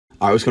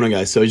Alright, what's going on,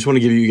 guys? So I just want to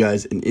give you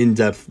guys an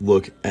in-depth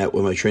look at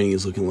what my training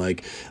is looking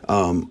like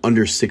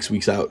under 6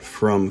 weeks out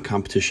from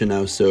competition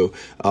now. So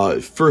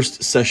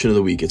first session of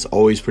the week, it's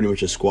always pretty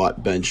much a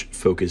squat bench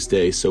focused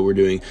day. So we're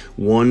doing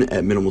one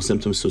at minimal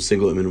symptoms, so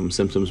single at minimum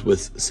symptoms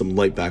with some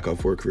light back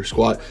off work for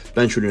squat.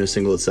 Bench, we're doing a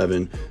single at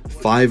 7,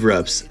 5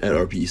 reps at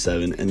RPE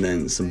 7, and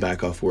then some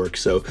back off work.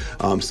 So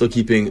still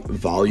keeping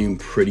volume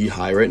pretty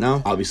high right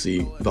now.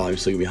 Obviously,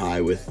 volume's still gonna be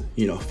high with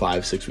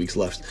 5-6 weeks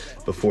left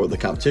before the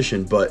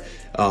competition, but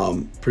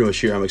pretty much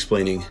here I'm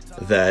explaining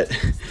that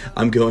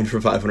I'm going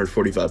for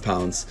 545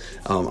 pounds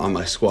on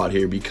my squat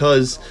here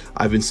because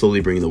I've been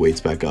slowly bringing the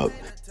weights back up.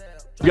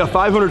 We got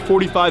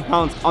 545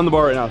 pounds on the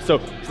bar right now. So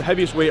it's the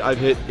heaviest weight I've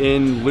hit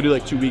in literally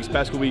like 2 weeks,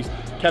 past couple weeks.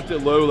 Kept it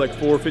low, like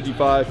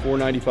 455,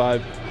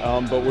 495.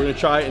 But we're gonna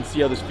try and see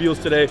how this feels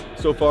today.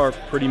 So far,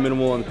 pretty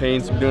minimal on the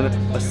pain. So we're doing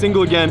a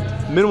single again,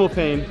 minimal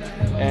pain.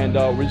 And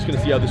we're just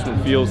gonna see how this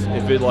one feels.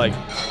 If it like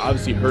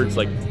obviously hurts,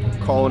 like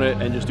calling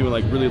it and just doing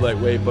like really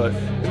lightweight. But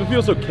if it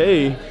feels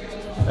okay,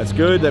 that's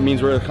good. That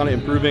means we're kind of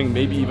improving,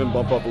 maybe even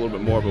bump up a little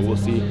bit more, but we'll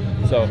see.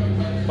 So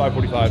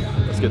 545,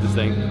 let's get this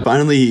thing.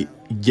 Finally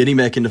getting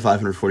back into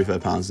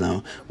 545 pounds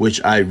now,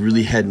 which I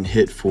really hadn't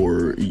hit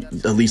for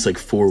at least like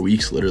 4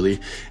 weeks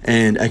literally.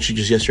 And actually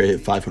just yesterday I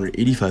hit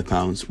 585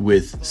 pounds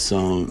with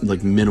some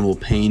like minimal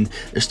pain.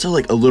 There's still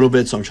like a little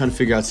bit, so I'm trying to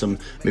figure out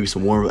maybe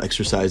some warm-up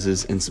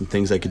exercises and some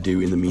things I could do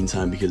in the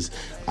meantime, because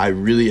I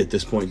really at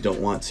this point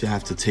don't want to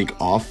have to take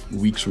off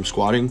weeks from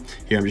squatting.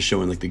 Here I'm just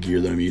showing like the gear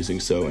that I'm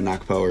using. So a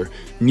Knock Power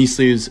knee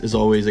sleeves as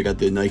always. I got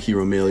the Nike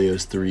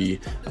Romaleos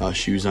 3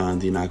 shoes on,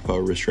 the Knock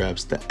Power wrist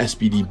straps, the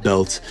SBD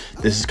belt.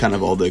 This is kind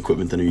of all the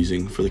equipment that I'm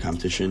using for the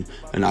competition.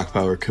 A Knock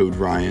Power code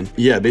Ryan.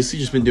 Yeah, basically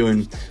just been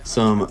doing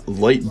some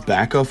light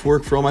back off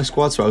work for all my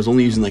squats. So I was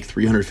only using like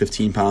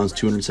 315 pounds,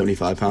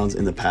 275 pounds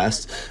in the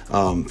past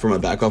for my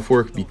back off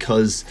work,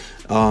 because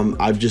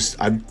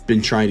I've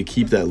been trying to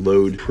keep that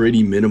load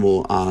pretty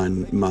minimal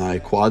on my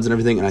quads and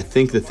everything. And I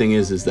think the thing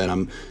is that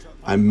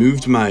I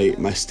moved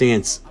my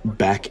stance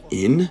back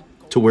in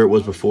to where it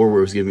was before, where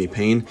it was giving me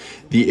pain.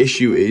 The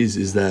issue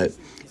is that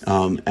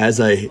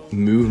as I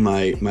move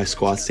my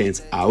squat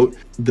stance out,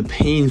 the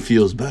pain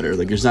feels better.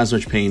 Like there's not as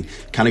much pain,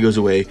 kind of goes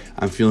away.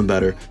 I'm feeling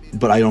better,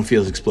 but I don't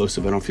feel as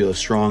explosive. I don't feel as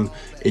strong.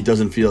 It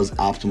doesn't feel as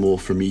optimal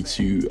for me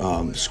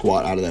to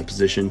squat out of that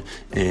position.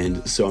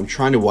 And so I'm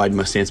trying to widen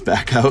my stance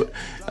back out.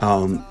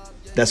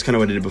 That's kind of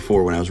what I did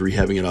before when I was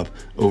rehabbing it up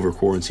over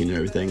quarantine and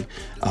everything.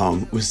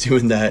 Was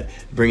doing that,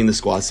 bringing the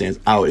squat stance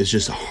out. It's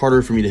just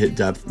harder for me to hit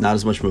depth, not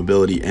as much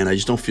mobility, and I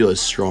just don't feel as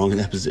strong in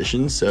that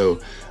position. So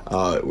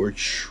we're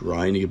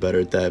trying to get better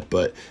at that.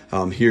 But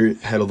here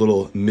had a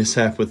little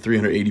mishap with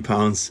 380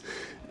 pounds.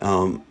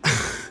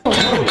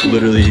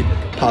 Literally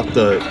popped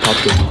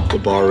the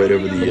bar right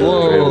over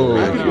the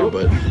rack here,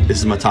 but this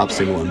is my top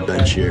single on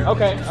bench here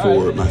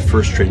for my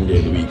first training day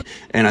of the week.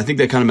 And I think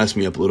that kind of messed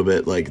me up a little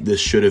bit. Like this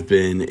should have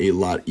been a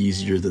lot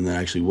easier than that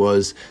actually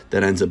was.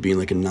 That ends up being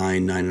like a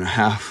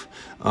 9.5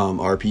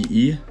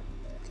 RPE,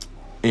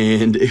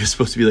 and it was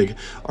supposed to be like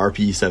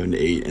RPE 7 to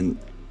 8, and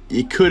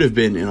it could have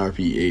been an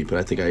RPE 8, but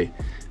I think I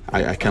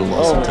kind of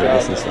lost some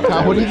tightness and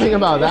stuff. What do you think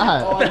about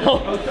that?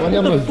 One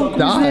almost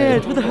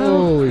died. What the hell?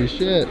 Holy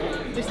shit.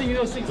 Next thing you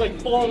know, things like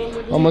fall.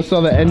 Almost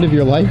saw the end of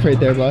your life right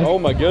there, bud. Oh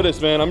my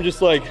goodness, man. I'm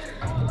just like,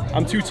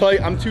 I'm too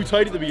tight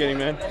at the beginning,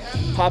 man.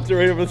 Popped it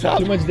right over the top.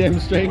 Too much damn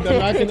strength. I'm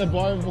knocking the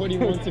bar before he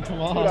wants to come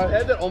off. Dude, I've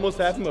had that almost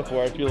happen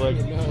before, I feel like.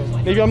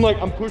 Maybe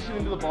I'm pushing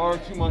into the bar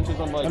too much as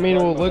I'm like. I mean,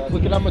 well,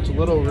 look at how much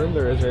little room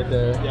there is right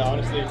there. Yeah,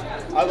 honestly.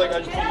 I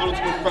just put a little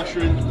too much pressure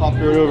in, just popped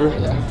it right over.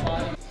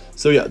 Yeah.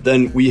 So yeah,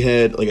 then we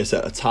had, like I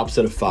said, a top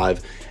set of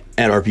 5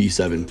 at RPE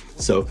 7.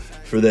 So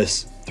for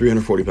this,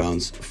 340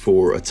 pounds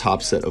for a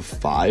top set of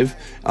 5.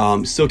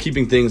 Still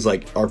keeping things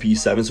like RPE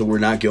 7, so we're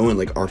not going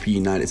like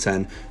RPE 9 to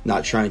 10,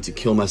 not trying to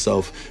kill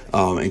myself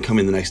and come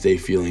in the next day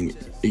feeling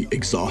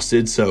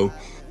exhausted. So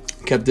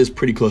kept this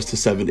pretty close to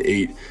 7 to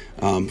 8.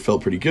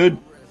 Felt pretty good.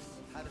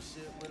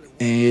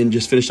 And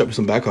just finished up with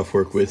some back off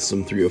work with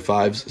some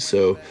 305s.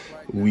 So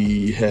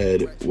we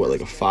had what,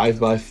 like a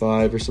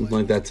 5x5 or something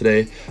like that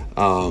today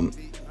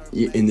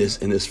in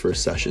this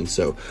first session.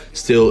 So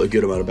still a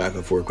good amount of back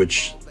off work,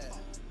 which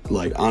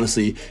like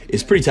honestly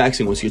it's pretty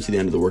taxing once you get to the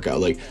end of the workout.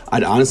 Like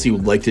I'd honestly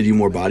would like to do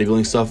more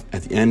bodybuilding stuff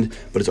at the end,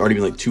 but it's already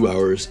been like 2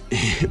 hours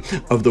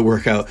of the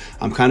workout.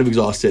 I'm kind of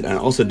exhausted, and I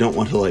also don't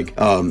want to like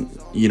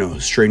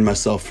strain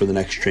myself for the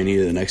next training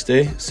the next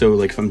day. So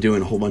like if I'm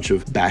doing a whole bunch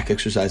of back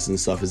exercises and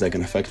stuff, is that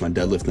going to affect my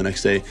deadlift the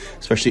next day,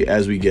 especially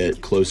as we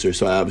get closer?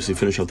 So I obviously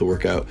finish off the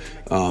workout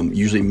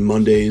usually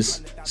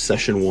Mondays,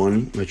 session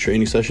 1, my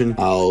training session,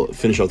 I'll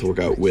finish off the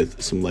workout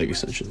with some leg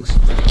extensions.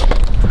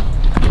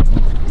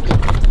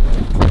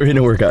 We're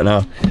hitting a workout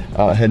now,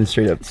 heading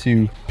straight up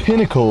to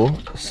Pinnacle.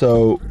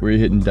 So we're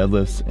hitting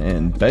deadlifts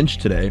and bench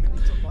today.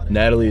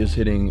 Natalie is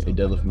hitting a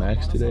deadlift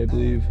max today, I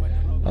believe.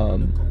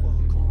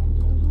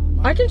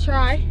 I can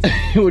try.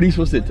 What are you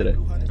supposed to hit today?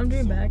 I'm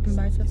doing back and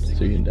biceps.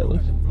 So you're hitting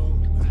deadlift?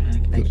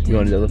 You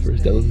want to deadlift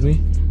first? Deadlift with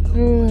me?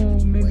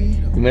 Oh,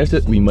 maybe.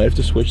 We might have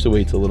to switch the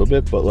weights a little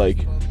bit, but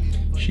like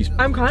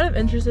I'm kind of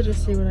interested to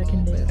see what I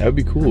can do. That would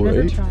be cool, I've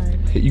right? never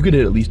tried. You could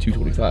hit at least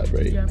 225,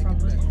 right? Yeah,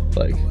 probably.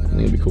 Like, I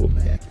think it'd be cool.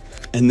 Yeah.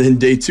 And then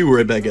day 2, we're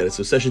right back at it.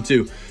 So session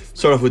 2,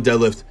 start off with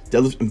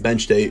deadlift and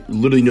bench day.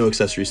 Literally no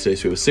accessories today.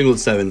 So we have a single at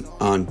 7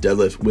 on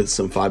deadlift with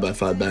some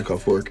 5x5 back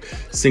off work.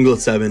 Single at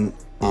 7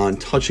 on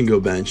touch and go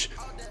bench.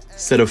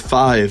 Set of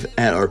 5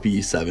 at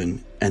RPE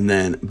 7, and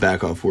then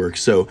back off work.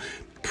 So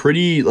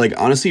pretty, like,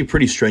 honestly,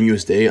 pretty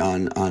strenuous day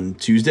on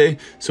Tuesday.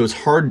 So it's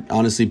hard,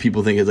 honestly,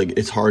 people think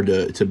it's hard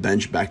to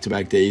bench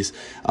back-to-back days.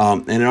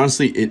 And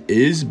honestly, it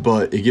is,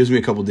 but it gives me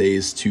a couple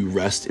days to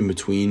rest in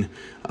between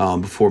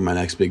before my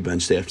next big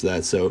bench day after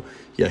that. So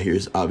yeah,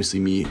 here's obviously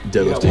me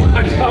deadlifting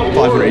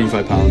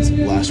 585 pounds,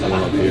 last one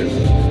up here.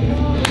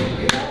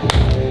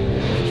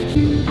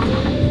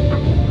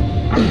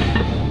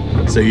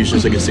 So here's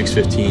just like a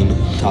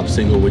 615 top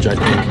single, which I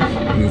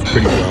think moved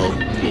pretty well.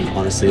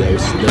 Honestly, that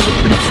was a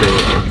pretty fair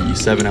RPE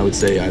 7, I would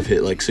say. I've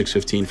hit like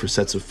 615 for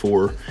sets of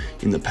 4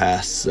 in the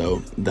past, so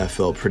that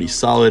felt pretty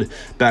solid.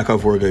 Back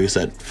off work, like I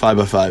said,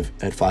 5x5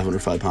 at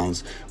 505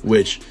 pounds,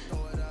 which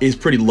is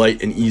pretty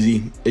light and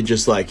easy. It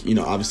just, like, you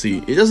know, obviously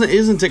it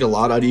doesn't take a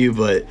lot out of you,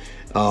 but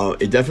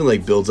it definitely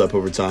like builds up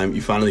over time.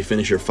 You finally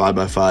finish your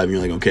 5x5 and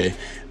you're like, okay,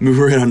 move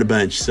right on the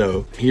bench.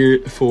 So here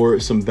for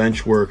some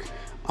bench work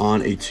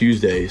on a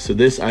Tuesday. So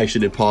this I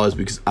actually did pause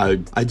because I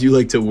do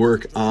like to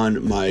work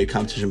on my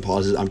competition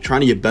pauses. I'm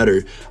trying to get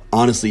better,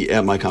 honestly,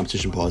 at my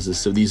competition pauses.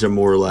 So these are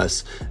more or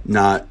less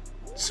not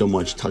so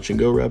much touch and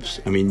go reps.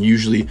 I mean,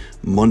 usually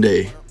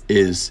Monday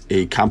is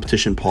a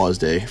competition pause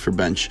day for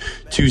bench.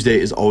 Tuesday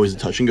is always a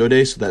touch and go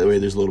day, so that way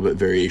there's a little bit of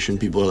variation.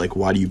 People are like,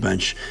 why do you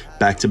bench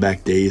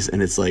back-to-back days?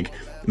 And it's like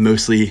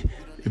mostly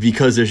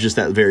because there's just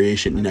that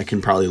variation, and I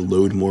can probably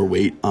load more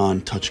weight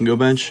on touch and go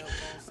bench.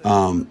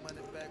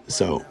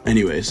 So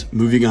anyways,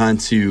 moving on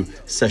to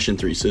session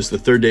 3. So it's the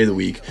 3rd day of the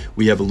week.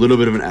 We have a little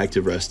bit of an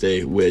active rest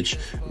day, which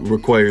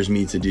requires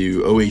me to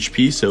do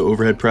OHP, so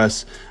overhead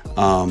press.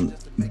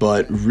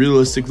 But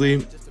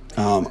realistically,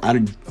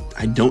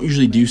 I don't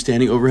usually do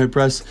standing overhead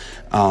press.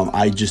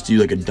 I just do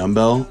like a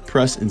dumbbell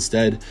press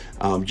instead.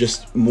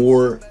 Just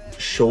more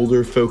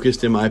shoulder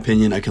focused, in my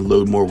opinion. I can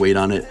load more weight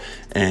on it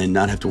and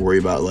not have to worry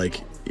about, like,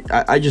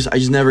 I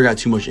just never got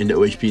too much into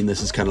OHP, and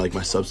this is kind of like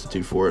my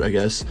substitute for it, I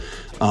guess.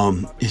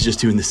 It's just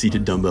doing the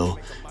seated dumbbell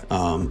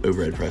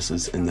overhead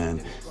presses. And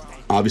then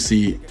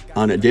obviously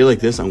on a day like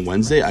this, on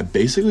Wednesday, I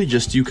basically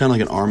just do kind of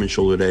like an arm and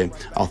shoulder day.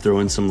 I'll throw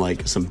in some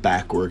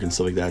back work and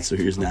stuff like that. So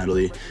here's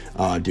Natalie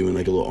doing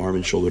like a little arm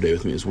and shoulder day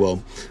with me as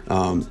well.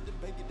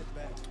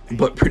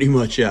 But pretty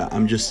much, yeah,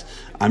 I'm just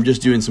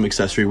doing some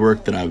accessory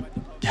work that I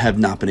have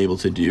not been able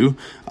to do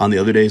on the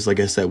other days.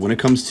 Like I said, when it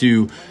comes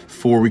to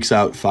 4 weeks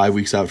out, 5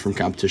 weeks out from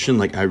competition,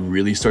 like, I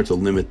really start to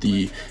limit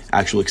the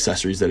actual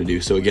accessories that I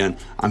do. So again,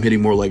 I'm hitting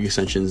more leg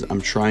extensions.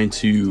 I'm trying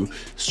to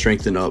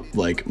strengthen up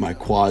like my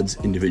quads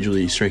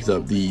individually, strengthen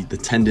up the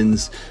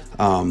tendons,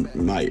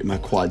 my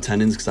quad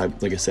tendons, because I,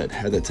 like I said,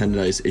 had that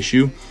tendinitis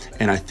issue.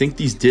 And I think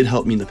these did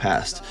help me in the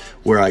past,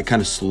 where I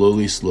kind of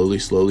slowly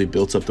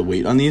built up the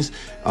weight on these,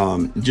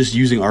 just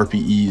using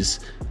RPEs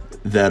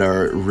that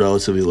are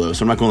relatively low.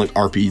 So I'm not going like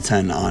RPE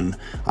 10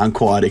 on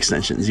quad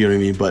extensions, you know what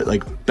I mean? But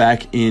like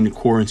back in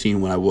quarantine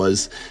when I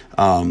was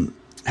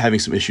having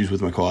some issues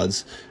with my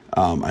quads,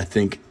 I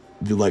think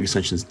the leg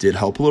extensions did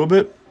help a little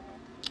bit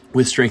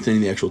with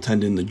strengthening the actual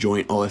tendon, the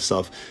joint, all that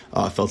stuff.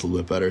 Felt a little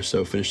bit better.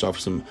 So finished off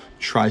with some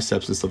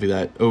triceps and stuff like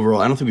that.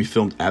 Overall, I don't think we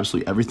filmed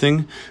absolutely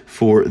everything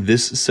for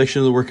this section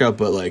of the workout,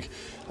 but like,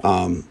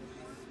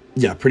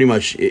 yeah, pretty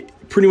much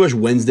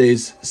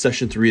Wednesdays,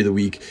 session 3 of the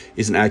week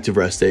is an active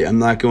rest day. I'm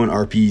not going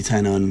RPE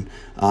 10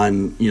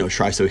 on you know,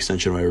 tricep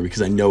extension or whatever,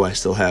 because I know I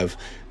still have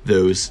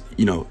those,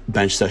 you know,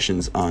 bench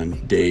sessions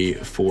on day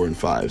 4 and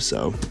 5.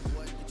 So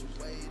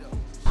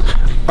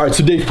all right,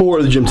 so day 4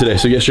 of the gym today.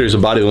 So yesterday was a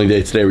bodybuilding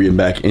day. Today we're getting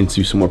back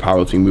into some more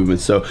powerlifting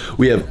movements. So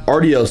we have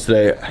RDLs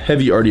today,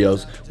 heavy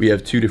RDLs. We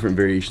have 2 different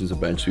variations of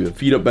bench. So we have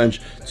feet up bench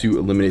to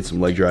eliminate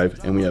some leg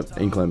drive, and we have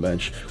incline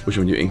bench, which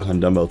we're gonna do incline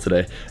dumbbell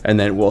today. And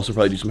then we'll also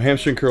probably do some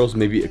hamstring curls,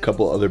 maybe a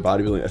couple other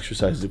bodybuilding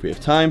exercises if we have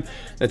time.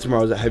 And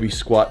tomorrow's a heavy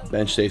squat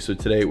bench day. So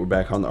today we're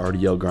back on the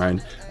RDL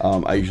grind.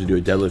 I usually do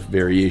a deadlift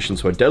variation.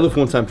 So I deadlift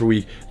 1 time per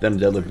week, then a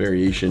deadlift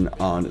variation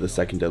on the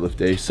second deadlift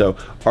day. So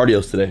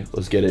RDLs today,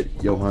 let's get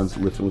it. Johan's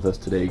lifting with us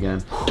today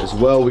again as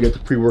well. We got the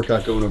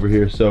pre-workout going over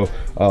here. So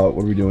what are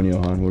we doing,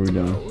 Johan? What are we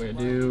doing? We're gonna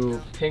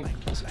do pink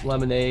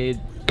lemonade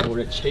and we're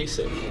gonna chase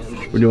it.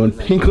 We're doing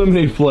pink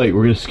lemonade flight.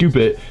 We're gonna scoop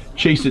it,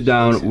 chase it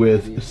down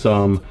with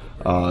some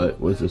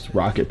what is this,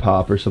 rocket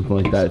pop or something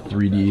like that,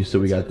 3D. So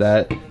we got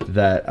that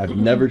I've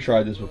never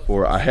tried this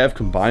before. I have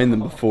combined them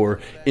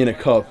before in a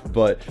cup,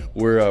 but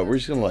we're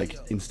just gonna, like,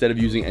 instead of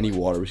using any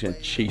water, we're just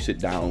gonna chase it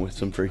down with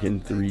some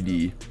freaking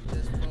 3D.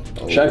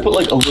 Should I put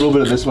like a little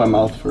bit of this in my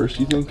mouth first,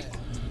 you think?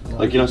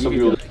 Like, you know, some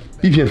people.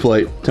 VPN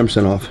flight,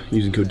 10% off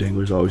using code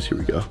Dengler as always. Here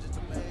we go.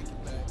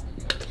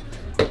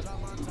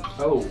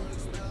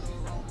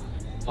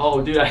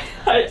 Oh, dude,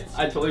 I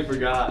totally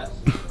forgot.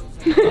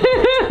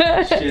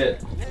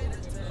 Shit.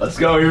 Let's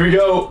go. Here we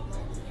go.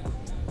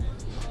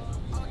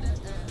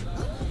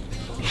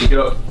 Pick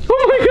it up.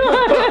 Oh my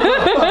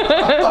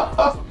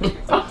god!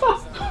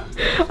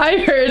 I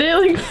heard it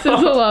like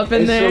sizzle up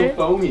in there. It's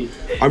so foamy.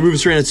 Our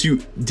movements right now to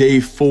day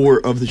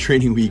 4 of the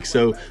training week.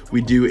 So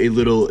we do a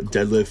little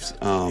deadlift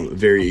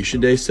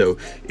variation day. So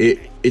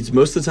it's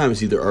most of the time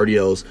it's either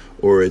RDLs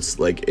or it's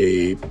like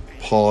a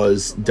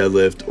pause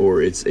deadlift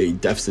or it's a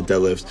deficit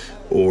deadlift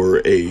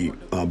or a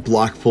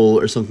block pull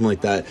or something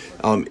like that.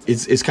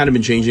 It's kind of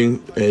been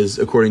changing as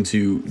according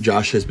to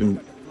Josh has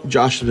been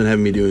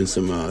having me doing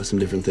some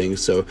different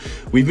things. So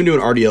we've been doing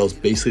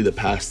RDLs basically the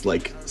past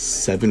like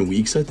 7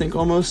 weeks, I think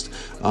almost.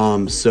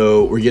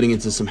 So we're getting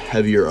into some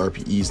heavier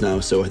RPEs now.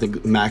 So I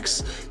think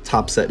max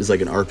top set is like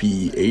an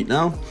RPE 8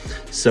 now.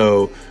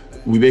 So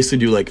we basically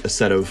do like a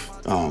set of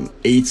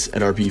 8s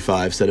at RPE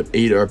 5, set of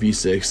 8 at RPE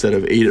 6, set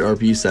of 8 at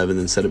RPE 7,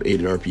 then set of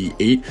 8 at RPE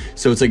 8.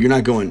 So it's like you're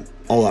not going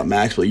all out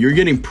max, but you're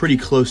getting pretty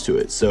close to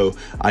it. So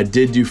I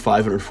did do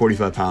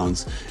 545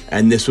 pounds,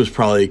 and this was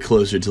probably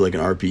closer to like an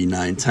RPE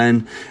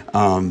 9-10.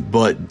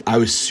 But I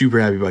was super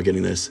happy about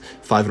getting this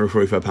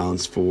 545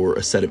 pounds for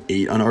a set of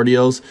 8 on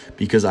RDLs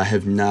because I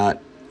have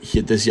not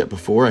hit this yet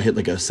before. I hit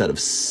like a set of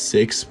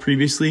 6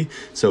 previously.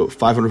 So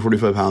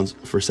 545 pounds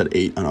for a set of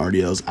 8 on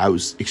RDLs. I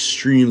was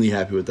extremely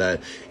happy with that.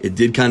 It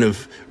did kind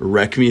of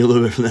wreck me a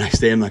little bit for the next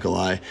day, I'm not gonna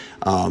lie.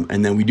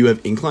 And then we do have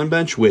incline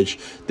bench, which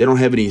they don't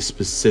have any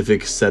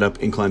specific setup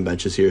incline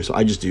benches here. So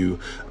I just do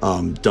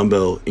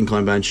dumbbell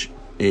incline bench.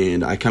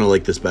 And I kind of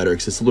like this better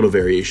because it's a little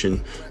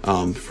variation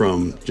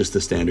from just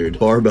the standard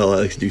barbell. I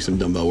like to do some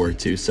dumbbell work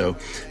too. So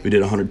we did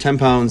 110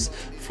 pounds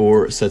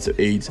for sets of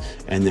 8,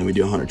 and then we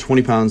do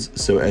 120 pounds.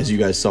 So as you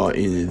guys saw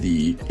in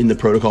the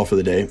protocol for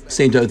the day,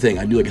 same type of thing.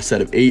 I do like a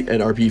set of 8 at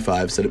RPE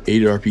 5, set of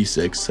 8 at RPE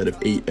 6, set of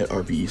 8 at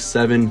RPE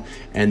 7,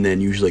 and then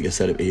usually like a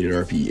set of 8 at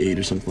RPE 8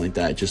 or something like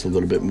that. Just a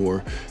little bit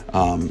more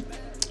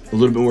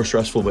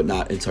stressful, but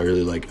not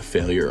entirely like a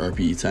failure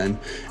RPE 10.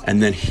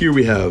 And then here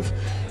we have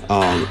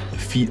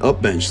feet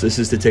up bench. This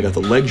is to take out the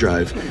leg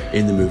drive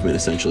in the movement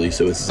essentially.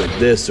 So it's like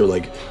this, or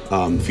like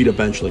feet up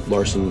bench, like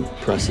Larson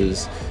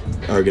presses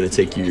are going to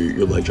take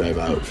your leg drive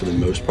out for the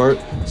most part.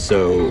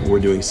 So we're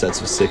doing sets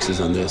of 6s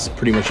on this.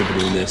 Pretty much I've been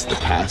doing this the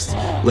past,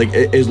 like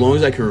as long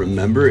as I can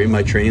remember in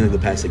my training, like the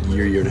past like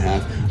year and a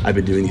half, I've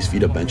been doing these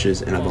feet up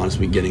benches, and I've honestly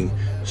been getting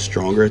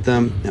stronger at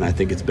them, and I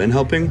think it's been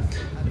helping.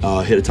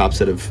 Hit a top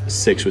set of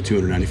 6 with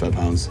 295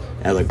 pounds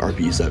at like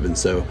RPE 7.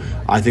 So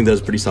I think that was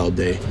a pretty solid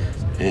day.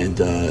 And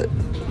a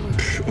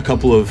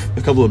couple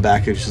of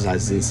back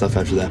exercises and stuff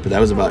after that, but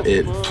that was about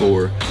it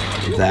for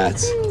that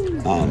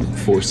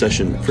for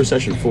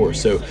session 4.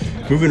 So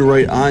moving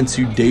right on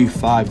to day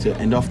 5 to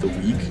end off the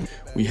week,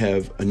 we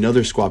have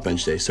another squat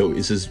bench day. So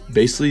this is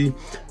basically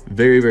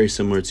very, very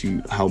similar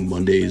to how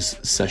Monday's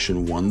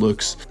session 1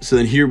 looks. So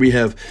then here we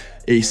have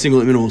a single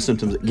at minimal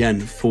symptoms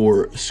again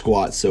for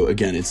squats. So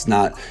again,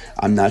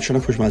 I'm not trying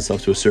to push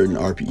myself to a certain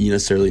RPE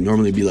necessarily.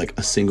 Normally be like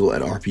a single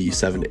at RPE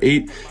 7 to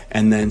 8,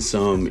 and then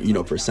some,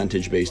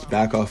 percentage based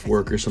back off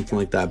work or something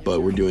like that.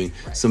 But we're doing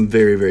some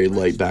very, very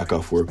light back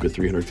off work with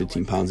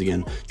 315 pounds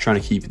again, trying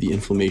to keep the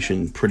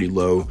inflammation pretty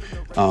low.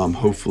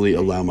 Hopefully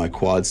allow my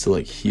quads to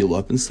like heal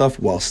up and stuff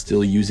while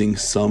still using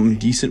some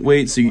decent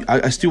weight. So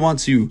I still want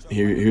to,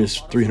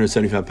 here's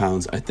 375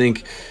 pounds. I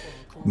think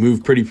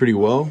move pretty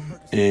well,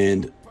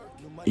 and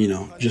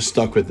just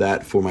stuck with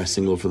that for my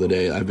single for the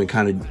day. I've been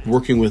kind of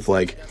working with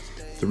like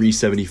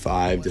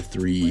 375 to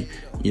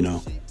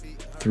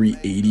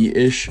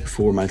 380-ish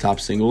for my top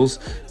singles.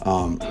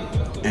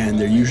 And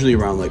they're usually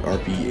around like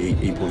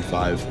RPE 8,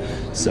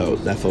 8.5. So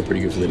that felt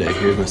pretty good for the day.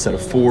 Here's my set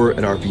of 4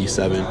 at RPE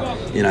 7.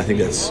 And I think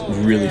that's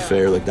really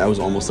fair. Like that was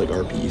almost like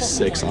RPE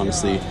 6,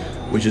 honestly,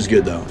 which is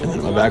good though. And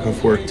then my back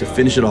off work to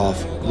finish it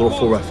off, a little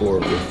 4x4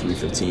 with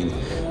 315.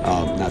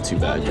 Not too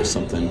bad, just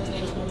something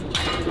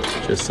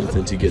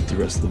to get the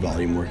rest of the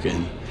volume work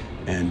in.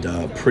 And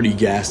pretty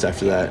gassed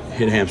after that.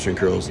 Hit hamstring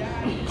curls,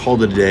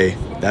 called it a day.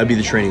 That'd be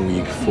the training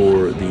week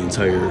for the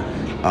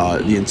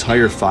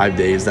entire 5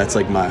 days. That's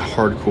like my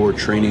hardcore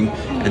training.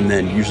 And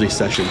then usually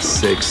session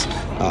 6,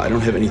 I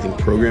don't have anything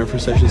programmed for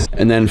sessions.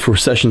 And then for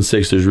session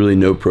 6, there's really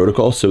no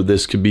protocol. So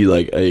this could be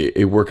like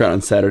a workout on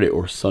Saturday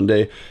or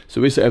Sunday.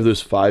 So basically I have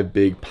those 5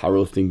 big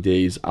powerlifting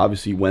days.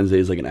 Obviously Wednesday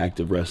is like an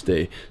active rest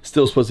day.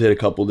 Still supposed to hit a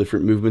couple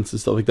different movements and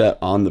stuff like that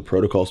on the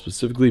protocol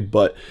specifically.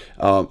 But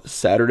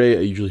Saturday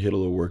I usually hit a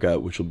little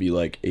workout, which will be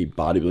like a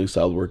bodybuilding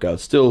style workout.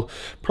 Still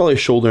probably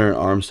shoulder and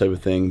arms type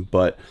of thing,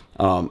 but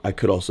I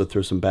could also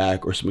throw some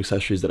back or some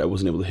accessories that I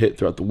wasn't able to hit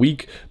throughout the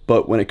week.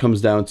 But when it comes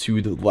down to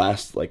the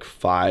last like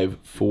 4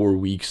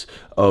 weeks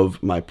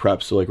of my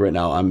prep, so like right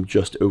now I'm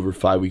just over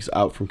 5 weeks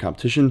out from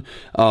competition,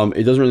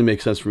 it doesn't really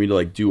make sense for me to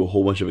like do a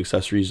whole bunch of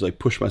accessories, like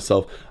push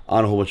myself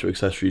on a whole bunch of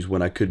accessories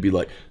when I could be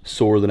like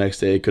sore the next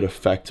day. It could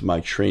affect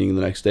my training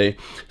the next day.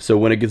 So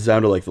when it gets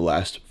down to like the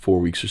last 4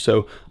 weeks or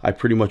so, I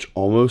pretty much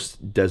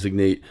almost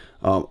designate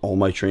all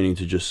my training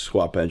to just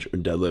squat, bench, or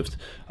deadlift.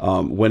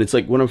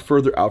 When I'm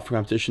further out from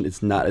competition,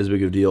 it's not as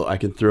big of a deal. I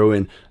can throw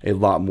in a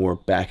lot more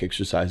back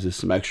exercises,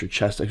 some extra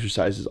chest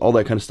exercises, all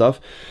that kind of stuff.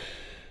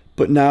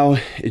 But now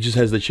it just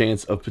has the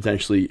chance of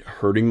potentially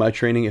hurting my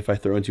training if I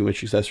throw in too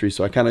much accessories.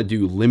 So I kind of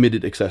do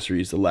limited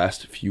accessories the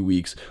last few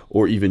weeks,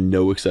 or even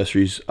no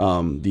accessories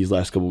these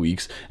last couple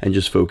weeks, and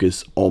just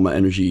focus all my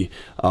energy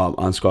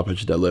on squat,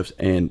 bench, deadlift,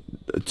 and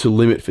to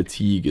limit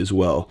fatigue as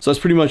well. So that's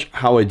pretty much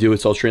how I do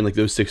it. So I'll train like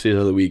those 6 days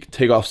of the week,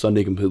 take off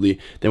Sunday completely,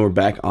 then we're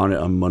back on it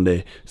on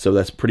Monday. So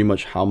that's pretty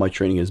much how my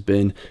training has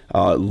been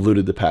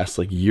literally the past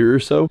like year or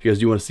so. If you guys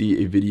do want to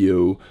see a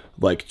video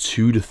like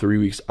 2 to 3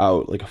 weeks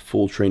out, like a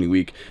full training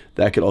week,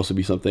 that could also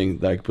be something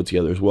that I could put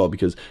together as well,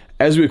 because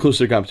as we get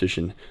closer to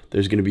competition,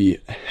 there's going to be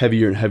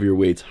heavier and heavier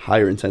weights,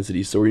 higher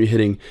intensities. So we're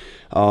hitting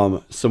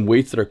some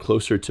weights that are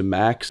closer to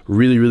max,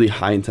 really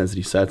high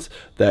intensity sets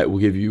that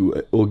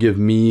will give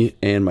me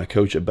and my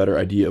coach a better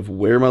idea of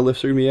where my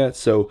lifts are going to be at.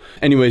 So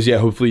anyways, yeah,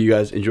 hopefully you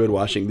guys enjoyed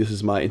watching. This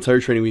is my entire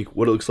training week,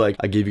 what it looks like.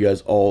 I gave you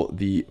guys all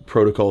the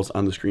protocols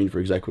on the screen for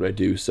exactly what I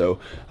do. So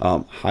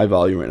high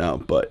volume right now,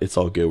 but it's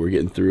all good. We're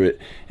getting through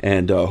it,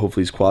 and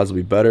hopefully these quads will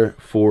be better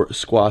for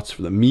squats,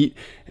 for the meet,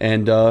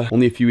 and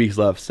only a few weeks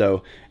left.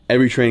 So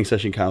every training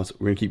session counts.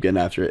 We're gonna keep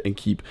getting after it and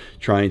keep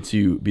trying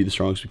to be the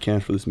strongest we can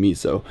for this meet.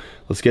 So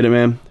let's get it,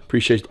 man.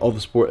 Appreciate all the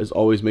support as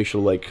always. Make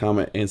sure to like,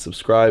 comment, and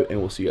subscribe,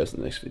 and we'll see you guys in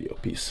the next video.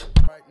 Peace.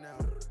 Right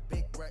now,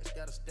 big racks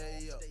gotta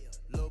stay up.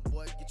 Little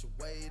boy, get your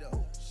weight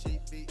up. She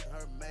beat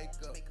her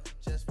makeup.